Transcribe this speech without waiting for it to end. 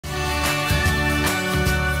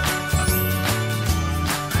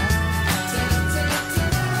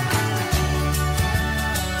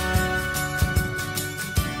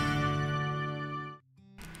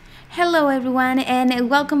Hello everyone and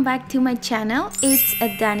welcome back to my channel. It's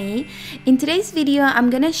Danii. In today's video I'm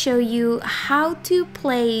gonna show you how to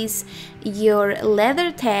place your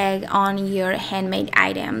leather tag on your handmade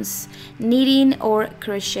items, knitting or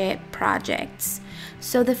crochet projects.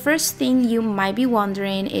 So the first thing you might be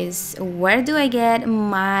wondering is, where do I get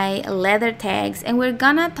my leather tags? And we're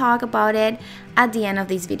gonna talk about it at the end of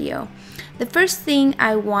this video. The first thing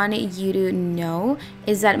I want you to know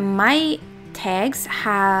is that my tags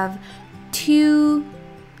have two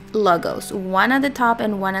logos, one at the top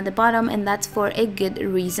and one at the bottom, and that's for a good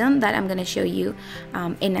reason that I'm gonna show you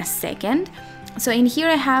in a second. So in here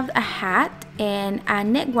I have a hat and a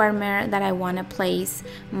neck warmer that I want to place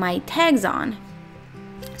my tags on.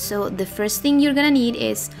 So the first thing you're gonna need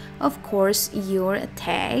is, of course, your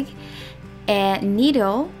tag, a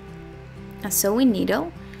needle, a sewing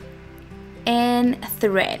needle, and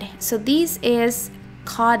thread. So this is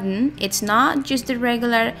cotton. It's not just the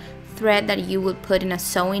regular thread that you would put in a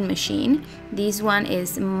sewing machine. This one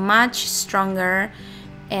is much stronger,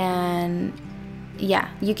 and yeah,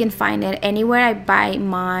 you can find it anywhere. I buy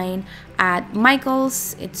mine at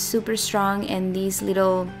Michael's. It's super strong, and this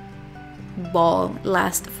little ball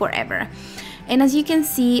lasts forever. And as you can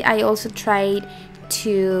see, I also tried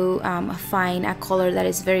to find a color that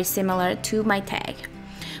is very similar to my tag.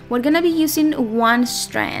 We're gonna be using one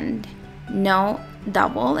strand, no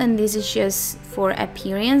double, and this is just for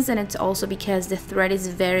appearance, and it's also because the thread is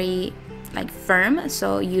very firm,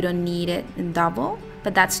 so you don't need it double,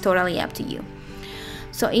 but that's totally up to you.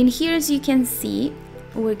 So in here, as you can see,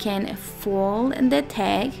 we can fold the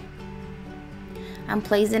tag. I'm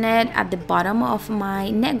placing it at the bottom of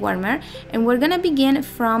my neck warmer, and we're gonna begin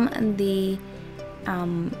from the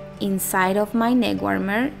inside of my neck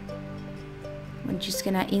warmer. I'm just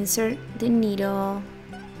gonna insert the needle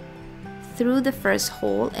through the first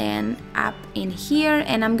hole and up in here,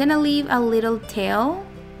 and I'm gonna leave a little tail,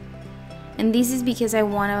 and this is because I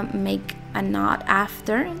want to make a knot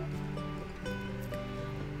after.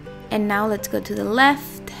 And now let's go to the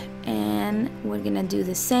left, and we're gonna do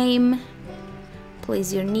the same.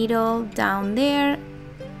 Place your needle down there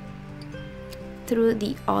through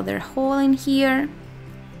the other hole in here,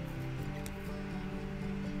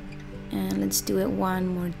 and let's do it one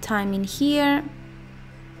more time in here.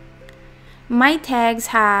 My tags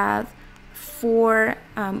have 4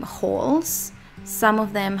 holes. Some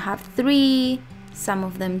of them have 3, some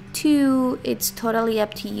of them 2. It's totally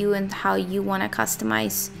up to you and how you want to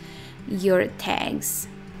customize your tags.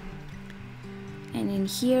 And in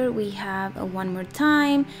here we have one more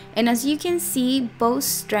time, and as you can see, both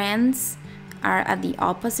strands are at the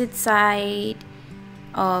opposite side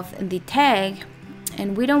of the tag,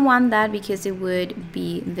 and we don't want that because it would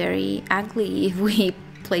be very ugly if we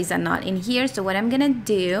place a knot in here. So what I'm gonna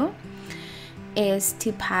do is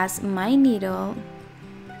to pass my needle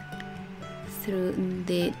through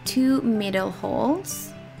the 2 middle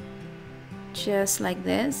holes, just like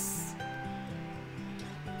this.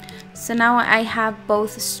 So now I have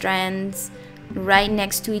both strands right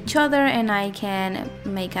next to each other, and I can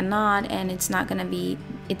make a knot, and it's not gonna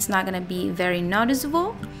be very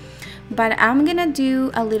noticeable. But I'm gonna do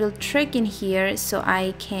a little trick in here so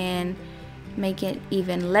I can make it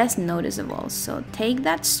even less noticeable. So take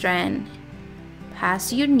that strand,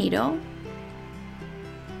 pass your needle,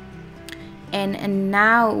 and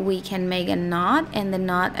now we can make a knot, and the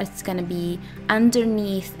knot is gonna be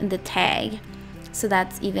underneath the tag. So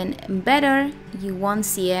that's even better. You won't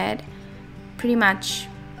see it pretty much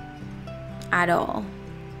at all.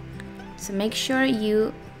 So make sure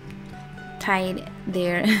you tie it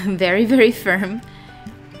there very, very firm.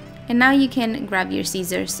 And now you can grab your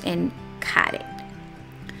scissors and cut it.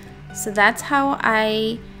 So that's how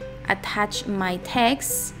I attach my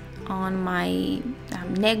tags on my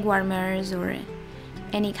neck warmers or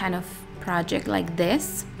any kind of project like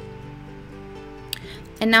this.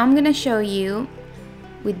 And now I'm gonna show you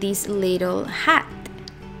with this little hat.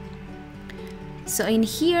 So in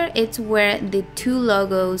here, it's where the 2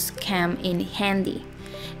 logos come in handy,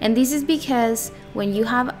 and this is because when you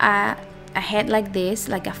have a hat like this,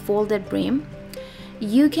 like a folded brim,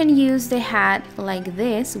 you can use the hat like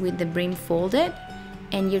this with the brim folded,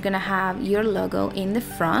 and you're gonna have your logo in the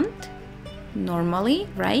front normally,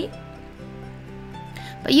 right?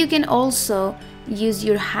 But you can also use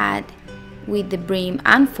your hat with the brim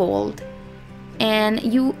unfold, and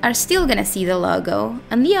you are still gonna see the logo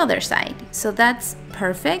on the other side. So that's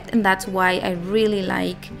perfect, and that's why I really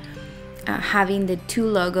like having the 2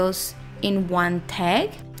 logos in one tag.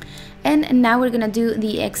 And now we're gonna do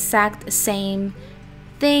the exact same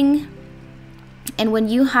thing. And when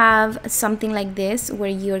you have something like this where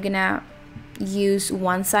you're gonna use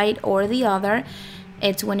one side or the other.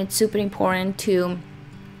 It's when it's super important to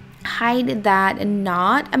hide that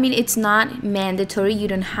knot. I mean, it's not mandatory, you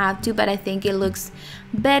don't have to, but I think it looks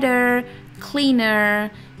better,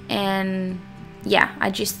 cleaner, and yeah, I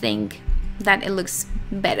just think that it looks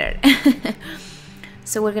better.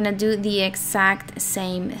 So we're gonna do the exact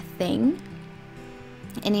same thing,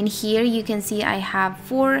 and in here you can see I have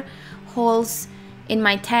 4 holes in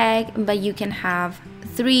my tag, but you can have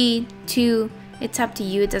 3, 2, it's up to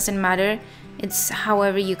you, it doesn't matter. It's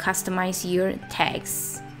however you customize your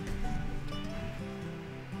tags.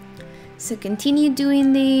 So continue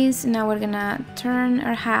doing this. Now we're gonna turn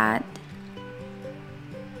our hat,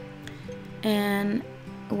 and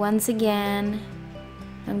once again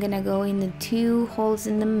I'm gonna go in the 2 holes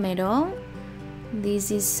in the middle.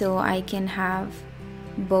 This is so I can have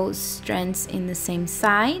both strands in the same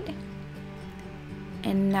side.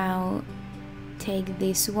 And now take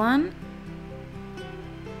this one,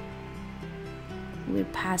 we'll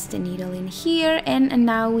pass the needle in here, and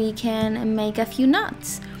now we can make a few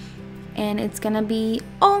knots. And it's gonna be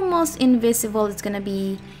almost invisible, it's gonna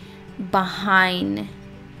be behind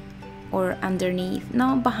or underneath,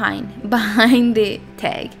 no, behind the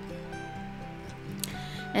tag.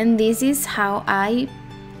 And this is how I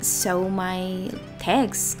sew my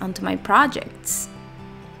tags onto my projects.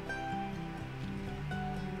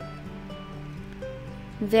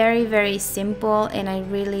 Very, very simple, and I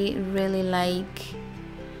really like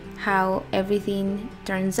how everything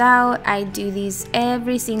turns out. I do this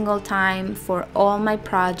every single time for all my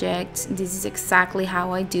projects. This is exactly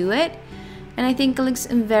how I do it, and I think it looks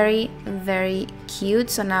very, very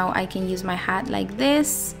cute. So now I can use my hat like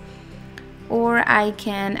this, or I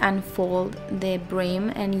can unfold the brim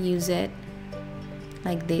and use it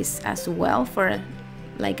like this as well for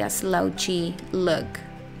like a slouchy look.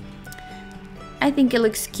 I think it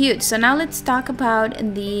looks cute. So now let's talk about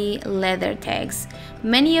the leather tags.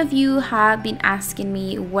 Many of you have been asking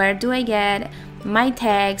me, where do I get my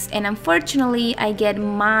tags? And unfortunately, I get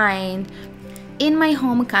mine in my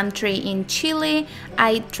home country in Chile.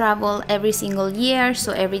 I travel every single year,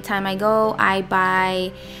 so every time I go, I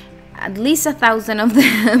buy at least 1,000 of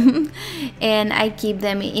them and I keep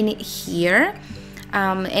them in here.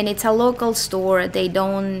 And it's a local store, they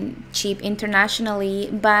don't ship internationally,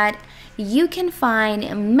 but you can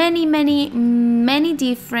find many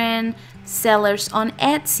different sellers on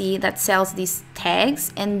Etsy that sells these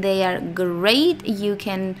tags, and they are great. You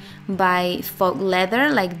can buy faux leather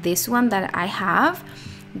like this one that I have.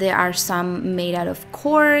 There are some made out of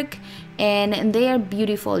cork, and they are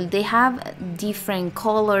beautiful. They have different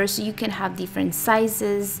colors, you can have different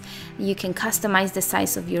sizes, you can customize the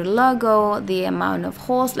size of your logo, the amount of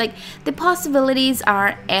holes, like the possibilities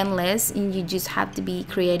are endless, and you just have to be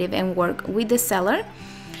creative and work with the seller.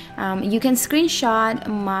 You can screenshot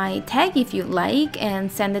my tag if you like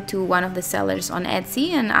and send it to one of the sellers on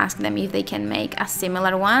Etsy and ask them if they can make a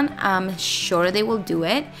similar one. I'm sure they will do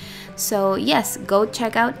it. So yes, go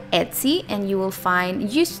check out Etsy and you will find,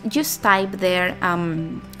 just type there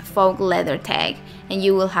faux leather tag and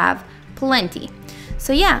you will have plenty.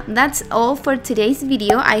 So yeah, that's all for today's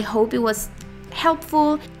video. I hope it was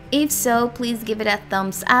helpful. If so, please give it a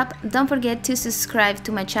thumbs up. Don't forget to subscribe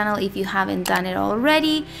to my channel if you haven't done it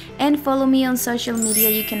already, and follow me on social media.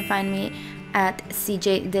 You can find me at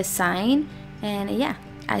CJ Design. And yeah,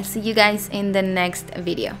 I'll see you guys in the next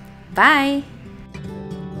video. Bye!